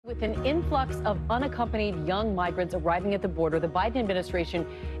With an influx of unaccompanied young migrants arriving at the border, the Biden administration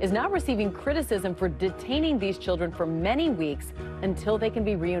is now receiving criticism for detaining these children for many weeks until they can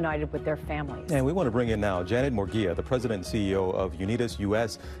be reunited with their families. And we want to bring in now Janet Murguía, the president and CEO of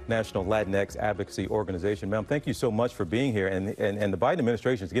UnidosUS, National Latinx Advocacy Organization. Ma'am, thank you so much for being here. And the Biden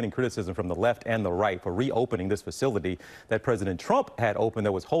administration is getting criticism from the left and the right for reopening this facility that President Trump had opened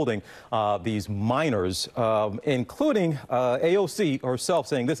that was holding these minors, including AOC herself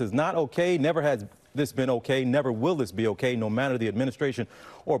saying this is not okay, never has this been okay, never will this be okay, no matter the administration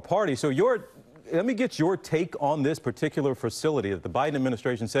or party. So let me get your take on this particular facility that the Biden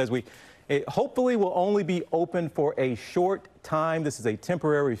administration says it hopefully will only be open for a short time. This is a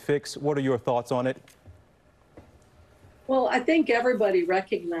temporary fix. What are your thoughts on it? Well, I think everybody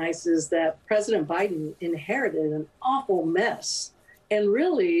recognizes that President Biden inherited an awful mess. And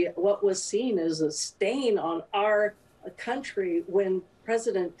really what was seen as a stain on our country when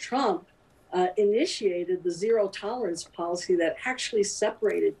President Trump initiated the zero tolerance policy that actually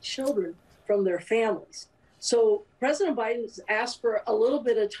separated children from their families. So President Biden's asked for a little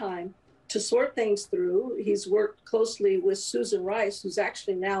bit of time to sort things through. He's worked closely with Susan Rice, who's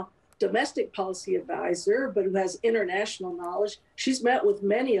actually now domestic policy advisor, but who has international knowledge. She's met with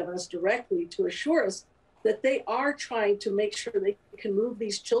many of us directly to assure us that they are trying to make sure they can move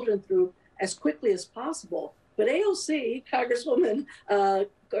these children through as quickly as possible. But AOC, Congresswoman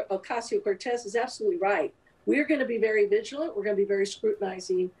Ocasio-Cortez, is absolutely right. We're going to be very vigilant. We're going to be very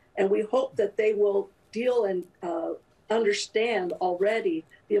scrutinizing. And we hope that they will deal and understand already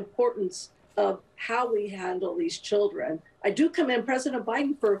the importance of how we handle these children. I do commend President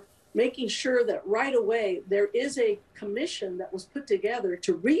Biden for making sure that right away there is a commission that was put together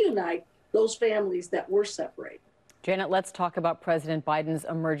to reunite those families that were separated. Janet, let's talk about President Biden's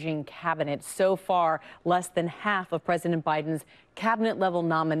emerging cabinet. So far, less than half of President Biden's cabinet-level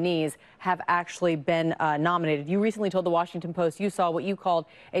nominees have actually been nominated. You recently told the Washington Post you saw what you called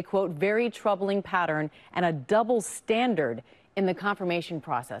a, quote, very troubling pattern and a double standard in the confirmation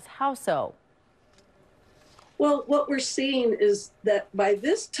process. How so? Well, what we're seeing is that by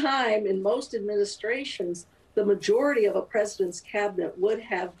this time in most administrations, the majority of a president's cabinet would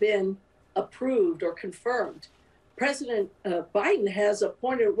have been approved or confirmed. President Biden has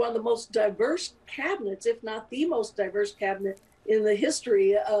appointed one of the most diverse cabinets, if not the most diverse cabinet in the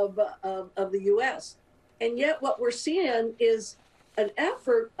history of the U.S. And yet what we're seeing is an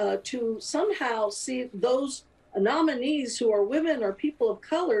effort to somehow see those nominees who are women or people of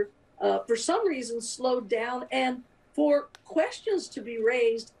color for some reason slowed down, and for questions to be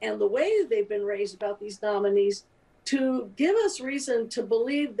raised and the way they've been raised about these nominees to give us reason to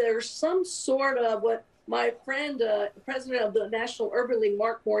believe there's some sort of what my friend, president of the National Urban League,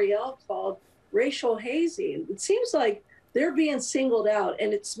 Mark Murguía, called racial hazing. It seems like they're being singled out,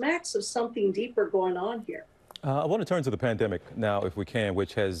 and it smacks of something deeper going on here. I want to turn to the pandemic now, if we can,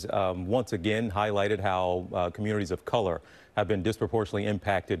 which has once again highlighted how communities of color have been disproportionately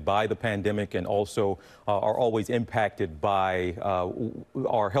impacted by the pandemic and also are always impacted by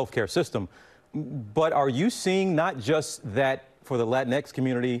our healthcare system. But are you seeing not just that for the Latinx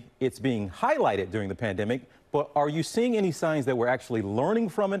community, it's being highlighted during the pandemic, but are you seeing any signs that we're actually learning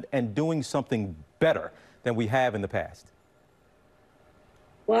from it and doing something better than we have in the past?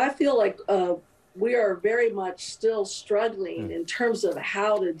 Well, I feel like we are very much still struggling in terms of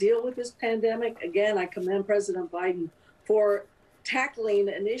how to deal with this pandemic. Again, I commend President Biden for tackling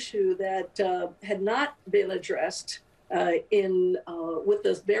an issue that had not been addressed with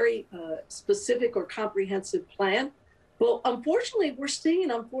this very specific or comprehensive plan. Well, unfortunately, we're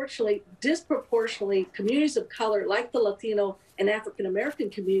seeing, disproportionately communities of color like the Latino and African-American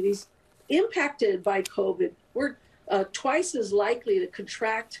communities impacted by COVID. We're twice as likely to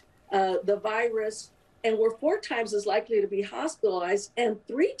contract the virus, and we're 4 times as likely to be hospitalized and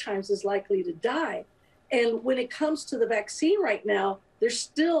 3 times as likely to die. And when it comes to the vaccine right now, there's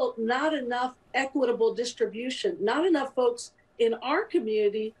still not enough equitable distribution. Not enough folks in our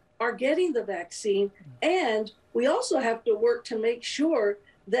community are getting the vaccine. And we also have to work to make sure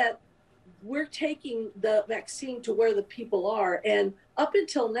that we're taking the vaccine to where the people are. And up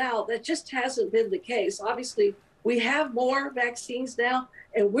until now, that just hasn't been the case. Obviously, we have more vaccines now,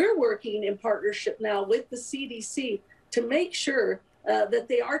 and we're working in partnership now with the CDC to make sure that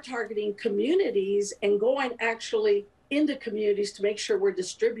they are targeting communities and going actually into communities to make sure we're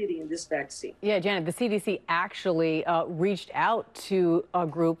distributing this vaccine. Yeah, Janet, the CDC actually reached out to a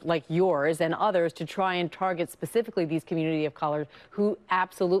group like yours and others to try and target specifically these community of color who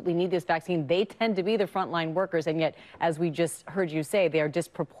absolutely need this vaccine. They tend to be the frontline workers, and yet, as we just heard you say, they are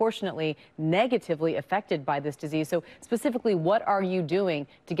disproportionately negatively affected by this disease. So specifically, what are you doing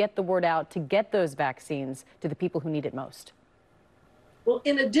to get the word out, to get those vaccines to the people who need it most? Well,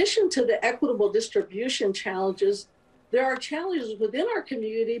 in addition to the equitable distribution challenges, there are challenges within our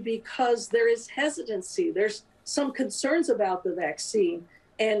community because there is hesitancy. There's some concerns about the vaccine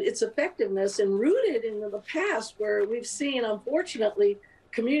and its effectiveness, and rooted in the past where we've seen, unfortunately,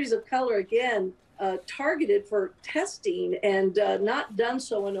 communities of color, again, targeted for testing and not done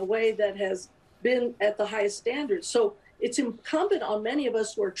so in a way that has been at the highest standards. So it's incumbent on many of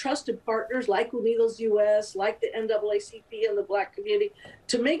us who are trusted partners like UnidosUS, like the NAACP and the Black community,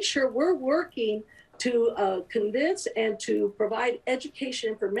 to make sure we're working to convince and to provide education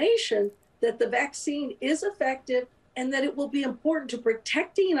information that the vaccine is effective and that it will be important to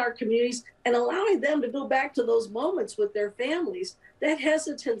protecting our communities and allowing them to go back to those moments with their families. That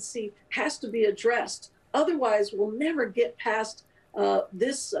hesitancy has to be addressed. Otherwise, we'll never get past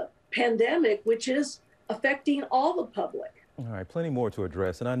this pandemic, which is affecting all the public. All right, plenty more to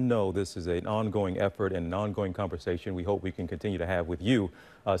address, and I know this is an ongoing effort and an ongoing conversation we hope we can continue to have with you,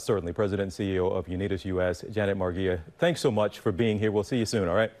 certainly. President and CEO of UnidosUS, Janet Murguía, thanks so much for being here. We'll see you soon,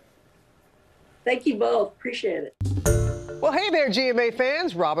 all right? Thank you both. Appreciate it. Well, hey there, GMA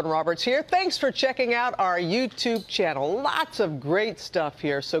fans. Robin Roberts here. Thanks for checking out our YouTube channel. Lots of great stuff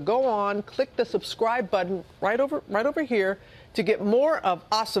here. So go on, click the subscribe button right over here to get more of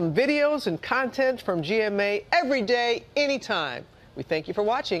awesome videos and content from GMA every day, anytime. We thank you for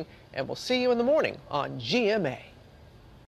watching, and we'll see you in the morning on GMA.